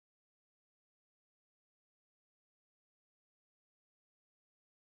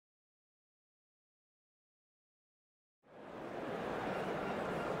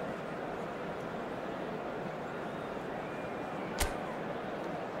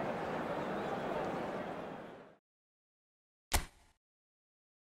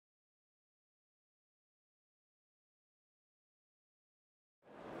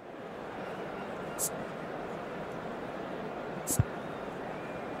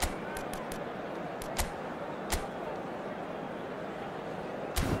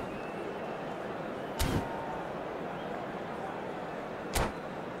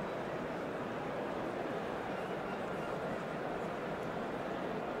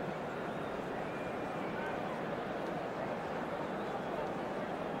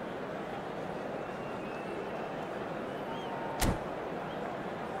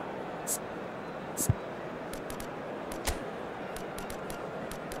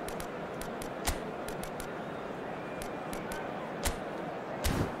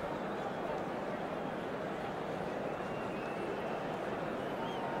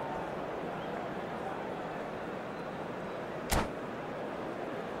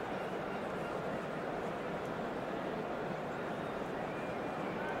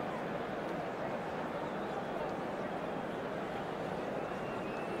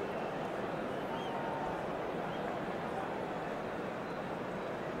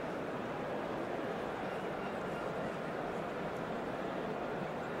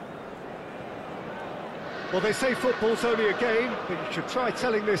Well, they say football's only a game, but you should try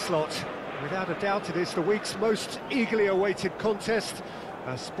telling this lot. Without a doubt, it is the week's most eagerly awaited contest,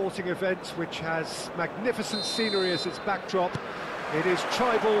 a sporting event which has magnificent scenery as its backdrop. It is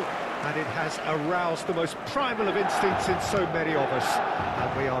tribal, and it has aroused the most primal of instincts in so many of us,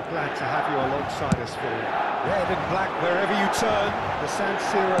 and we are glad to have you alongside us for it. Red and black wherever you turn, the San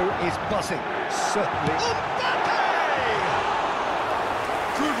Siro is buzzing, certainly.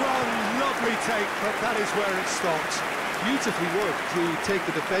 Good run, lovely take, but that is where it stopped. Beautifully worked to take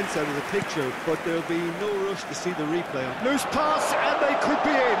the defence out of the picture, but there'll be no rush to see the replay. Loose pass, and they could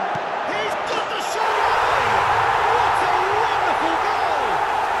be in. He's got the shot away! What a wonderful goal!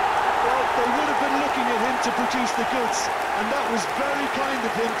 Well, they would have been looking at him to produce the goods, and that was very kind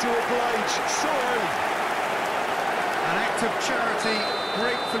of him to oblige so early. An act of charity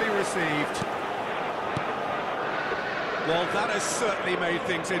gratefully received. Well, that has certainly made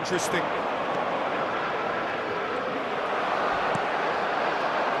things interesting.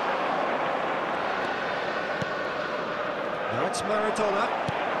 Now it's Maradona.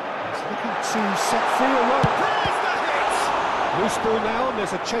 He's looking to set free a run. There's the hit! Loose ball now, and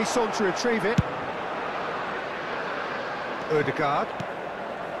there's a chase on to retrieve it. Odegaard.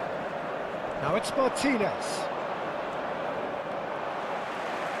 Now it's Martinez.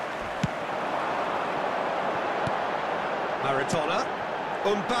 Maradona,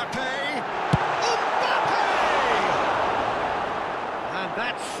 Mbappe, and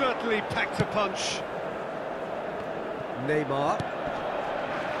that certainly packed a punch. Neymar,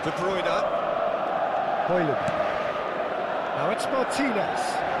 De Bruyne, Højlund. Now it's Martinez.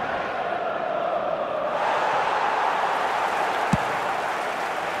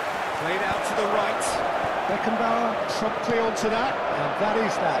 Played out to the right. Beckenbauer promptly onto that, and that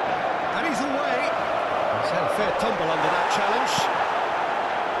is that. And he's away. He's had a fair tumble under that challenge.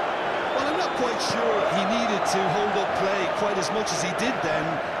 Well, I'm not quite sure he needed to hold up play quite as much as he did then.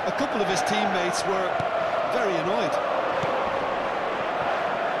 A couple of his teammates were very annoyed.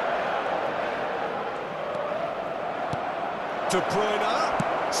 De Bruyne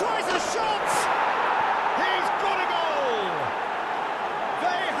tries a shot! He's got a goal!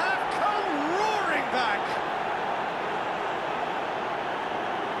 They have come roaring back!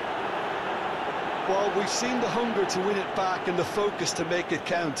 Well, we've seen the hunger to win it back and the focus to make it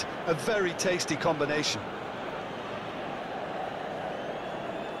count. A very tasty combination.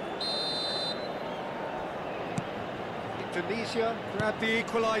 Indonesia grabbed the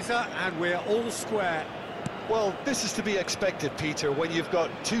equaliser, and we're all square. Well, this is to be expected, Peter. When you've got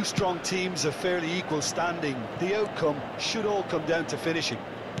two strong teams of fairly equal standing, the outcome should all come down to finishing.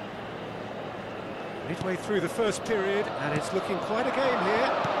 Midway through the first period, and it's looking quite a game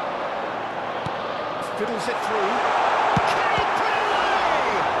here. Fiddles it through. Can he put it away?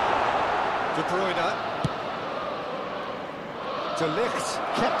 De Bruyne. De Ligt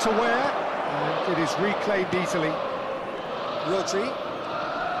kept aware, and it is reclaimed easily. Rodri.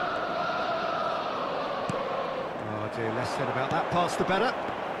 Oh dear, less said about that pass the better.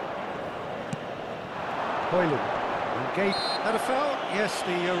 Højlund. Engaged. Had a foul? Yes,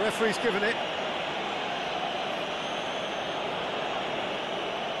 the referee's given it.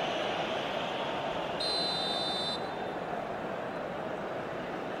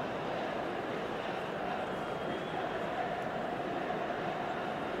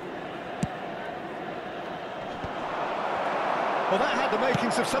 Well, that had the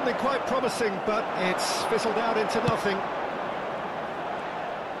makings of something quite promising, but it's fizzled out into nothing.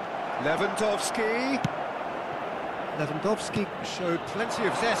 Lewandowski showed plenty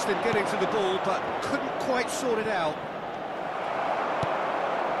of zest in getting to the ball, but couldn't quite sort it out.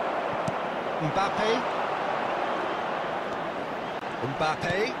 Mbappe.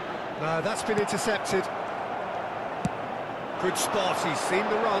 No, that's been intercepted. Good spot, he's seen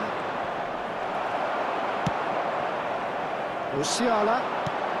the run. Musiala.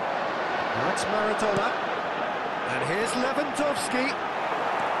 Now it's Maradona. And here's Lewandowski.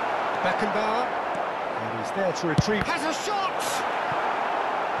 Beckenbauer. And he's there to retrieve. Has a shot!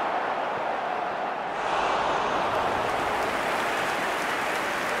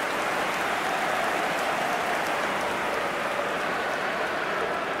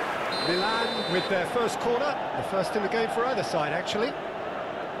 Milan with their first corner. The first in the game for either side, actually.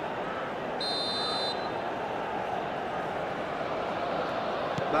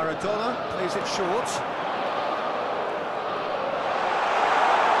 Maradona plays it short.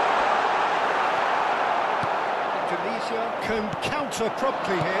 Indonesia can counter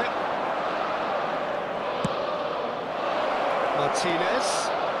promptly here. Martinez.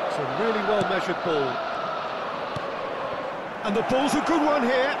 It's a really well-measured ball. And the ball's a good one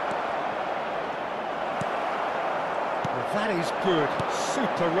here. Well, that is good.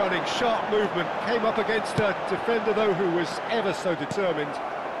 Super running, sharp movement. Came up against a defender, though, who was ever so determined.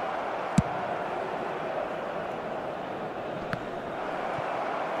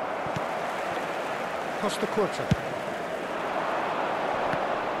 Costa Curta.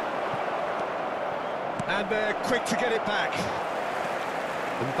 And they're quick to get it back.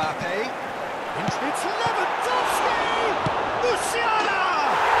 Mbappe. It's Lewandowski! Musiala!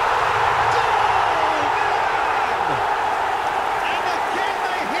 Goal! And again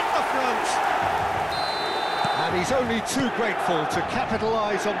they hit the front. And he's only too grateful to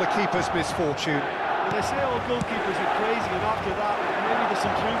capitalise on the keeper's misfortune. Well, they say all goalkeepers are crazy, and after that, maybe there's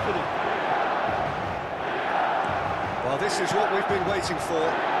some truth in it. Well, this is what we've been waiting for.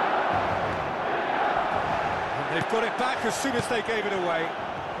 And they've got it back as soon as they gave it away.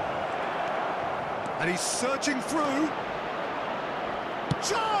 And he's surging through.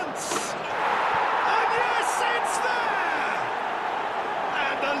 Chance! And yes, it's there!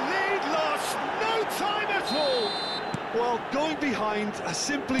 And the lead lost no time at all. Well, going behind has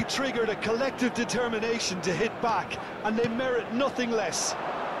simply triggered a collective determination to hit back, and they merit nothing less.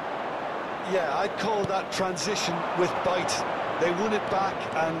 Yeah, I'd call that transition with bite. They won it back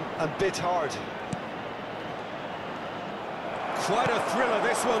and bit hard. Quite a thriller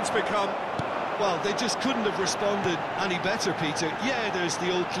this one's become. Well, they just couldn't have responded any better, Peter. Yeah, there's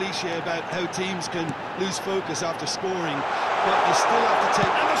the old cliche about how teams can lose focus after scoring, but you still have to take...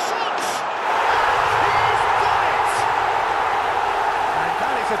 And the shots! He's done it! And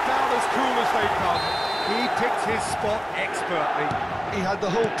that is about as cool as they come. He picked his spot expertly. He had the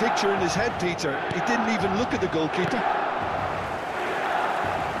whole picture in his head, Peter. He didn't even look at the goalkeeper.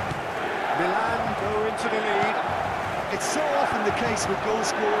 Milan go into the lead. It's so often the case with goal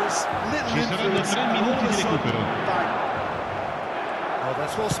scorers, little influence, and all of a sudden, bang. Oh,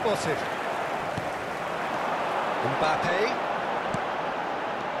 that's well spotted. Mbappe.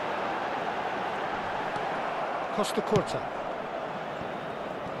 Costa Curta.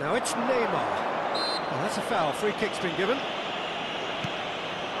 Now it's Neymar. Oh, that's a foul. Free kick's been given.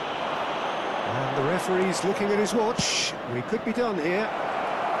 And the referee's looking at his watch. We could be done here.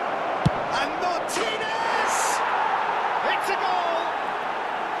 And Martinez! It's a goal!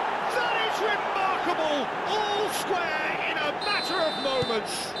 That is remarkable! All square in a matter of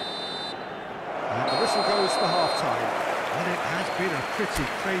moments. And the whistle goes for half-time. And it has been a pretty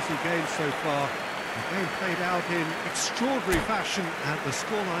crazy game so far. The game played out in extraordinary fashion, and the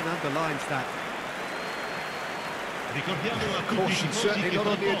scoreline underlines that. Caution certainly not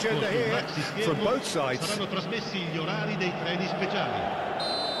on the agenda here, from both sides. Saranno trasmessi gli orari dei treni speciali.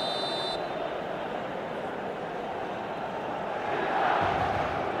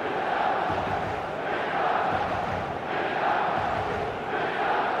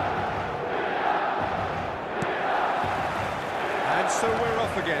 And so we're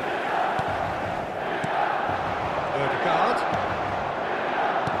off again. Odegaard.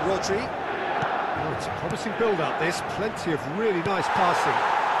 Rodri. Oh, it's a promising build-up, this. Plenty of really nice passing.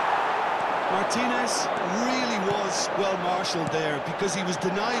 Martinez really was well marshalled there because he was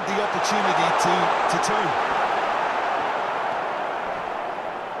denied the opportunity to turn.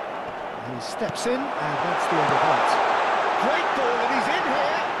 And he steps in, and that's the end of that. Great ball, and he's in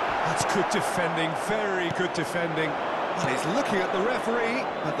here! That's good defending, very good defending. And he's looking at the referee,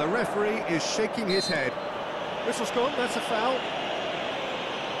 but the referee is shaking his head. Whistle's gone, that's a foul.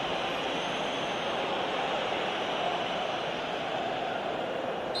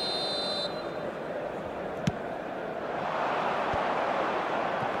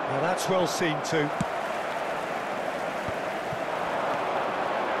 Well, that's well seen too.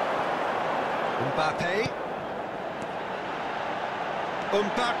 Mbappe.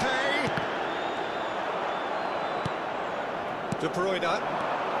 Mbappe! De Bruyne.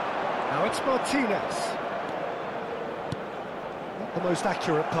 Now it's Martinez. Not the most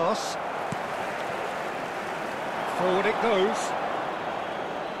accurate pass. Forward it goes.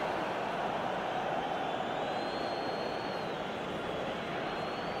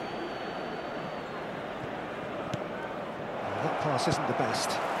 That pass isn't the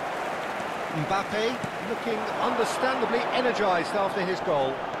best. Mbappe looking understandably energised after his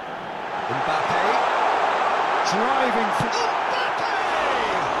goal. Mbappe driving through. Mbappe!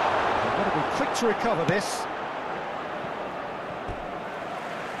 They've got to be quick to recover this.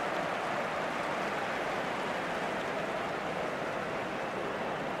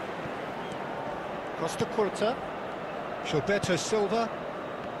 Costa Curta. Gilberto Silva.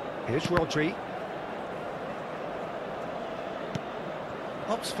 Here's Rodri.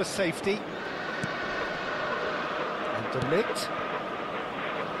 Opts for safety. And Delict.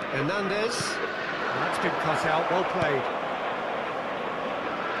 Hernandez. That's been cut out, well played.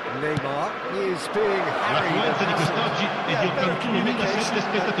 Neymar is being harried. L'affluenza di quest'oggi è di better 81.007 communication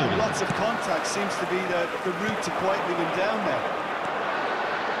spettatori. and lots of contact seems to be the route to quietening him down there.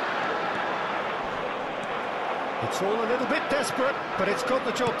 It's all a little bit desperate, but it's got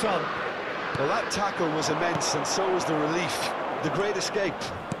the job done. Well, that tackle was immense, and so was the relief. The great escape.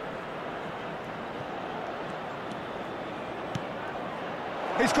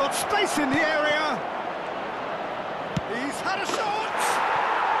 He's got space in the area. He's had a shot.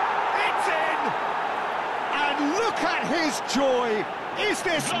 It's in. And look at his joy. Is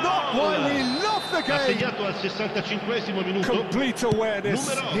this not why we love the Ha game? segnato al 65esimo minuto. Complete awareness.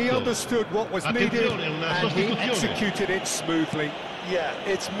 Numero He 8. understood what was needed Attenzione, una and he sostituzione. executed it smoothly. Yeah,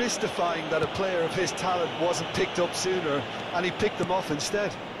 it's mystifying that a player of his talent wasn't picked up sooner, and he picked them off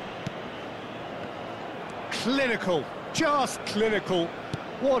instead. Clinical, just clinical.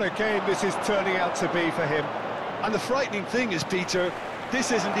 What a game this is turning out to be for him. And the frightening thing is, Peter,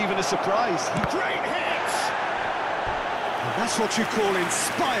 this isn't even a surprise. Great hits! And that's what you call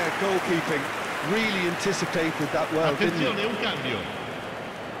inspired goalkeeping. Really anticipated that well, didn't he? Attenzione, un cambio.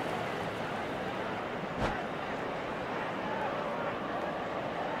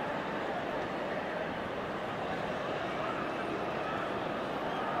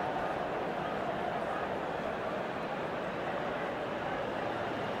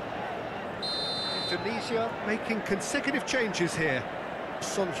 Indonesia making consecutive changes here.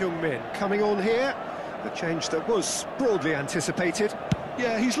 Son Heung-min coming on here, a change that was broadly anticipated.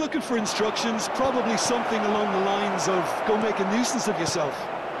 Yeah, he's looking for instructions, probably something along the lines of, go make a nuisance of yourself.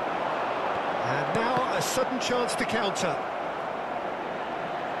 And now a sudden chance to counter.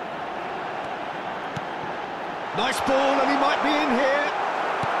 Nice ball, and he might be in here.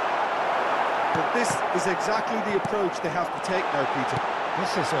 But this is exactly the approach they have to take now, Peter.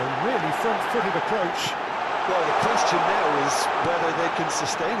 This is a really front-footed approach. Well, the question now is whether they can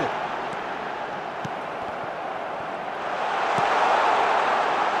sustain it.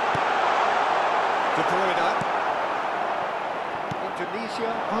 De Bruyne.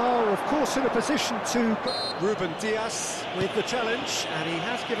 Indonesia are, of course, in a position to... Ruben Dias with the challenge, and he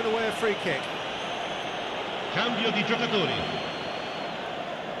has given away a free kick. Cambio di giocatori.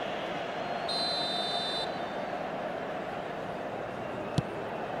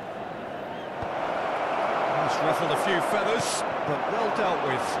 He's ruffled a few feathers, but well dealt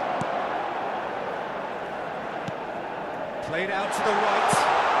with. Played out to the right,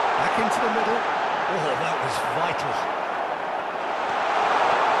 back into the middle. Oh, that was vital.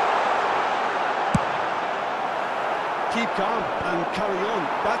 Keep calm and carry on.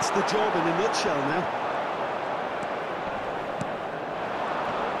 That's the job in a nutshell now.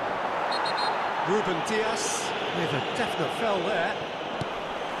 Ruben Dias with a definite fell there.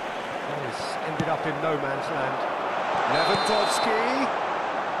 He's ended up in no man's land. Lewandowski.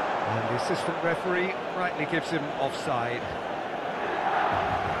 And the assistant referee rightly gives him offside.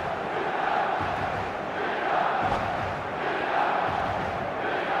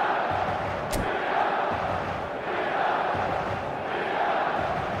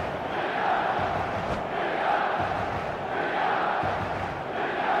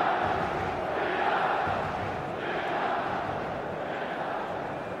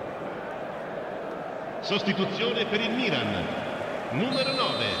 Sostituzione per il Milan. Numero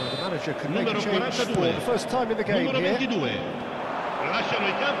 9. The manager can make Numero a change for 42. the first time in the game Numero here. 22. Lasciano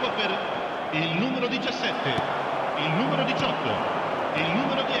il campo per il numero 17, il numero 18, il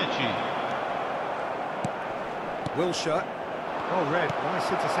numero 10. Wilshere. Oh, red. Nice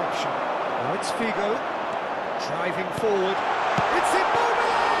interception. Now it's Figo. Driving forward. It's Immobile!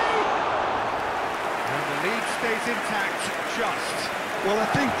 And the lead stays intact, just. Well, I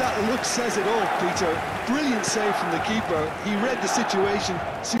think that look says it all, Peter. Brilliant save from the keeper. He read the situation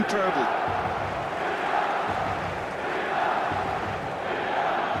superbly.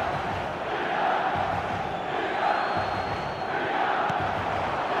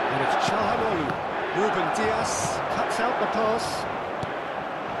 And it's Calhanoglu. Ruben Dias cuts out the pass.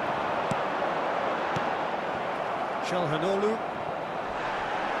 Calhanoglu.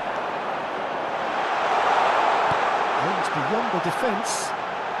 Aims beyond the defence.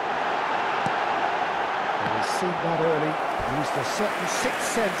 And he's seen that early. Used a certain sixth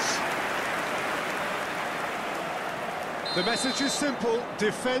sense. The message is simple.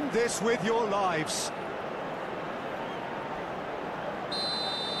 Defend this with your lives.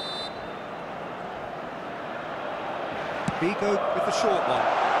 Figo with the short one.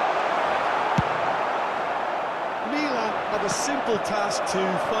 Milan have a simple task to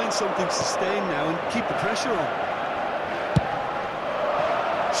find something sustained now and keep the pressure on.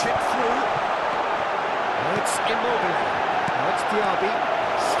 Chip through. It's Immobile. Now it's Diaby,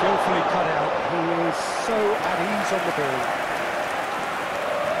 skillfully cut out. He is so at ease on the ball.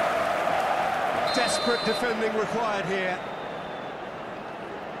 Desperate defending required here.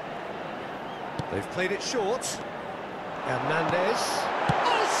 They've played it short. Hernandez.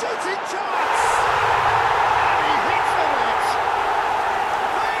 Oh, shooting chance! And he hits the net.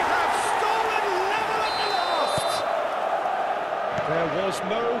 They have stolen level at the last. There was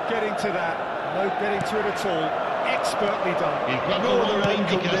no getting to that. No getting to it at all. Expertly done. No other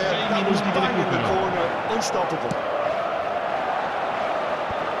angle there. That was bang in the corner. Unstoppable.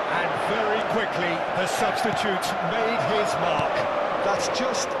 And very quickly, the substitute made his mark. That's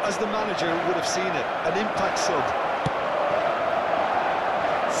just as the manager would have seen it. An impact sub.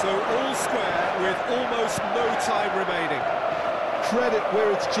 So all square with almost no time remaining. Credit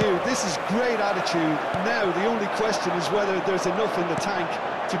where it's due. This is great attitude. Now the only question is whether there's enough in the tank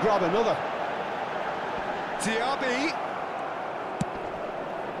to grab another. Diaby.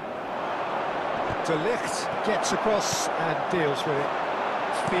 De Ligt gets across and deals with it.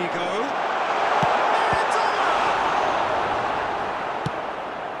 Figo.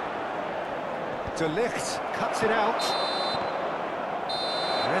 De Ligt cuts it out.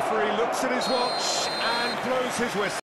 The referee looks at his watch and blows his whistle.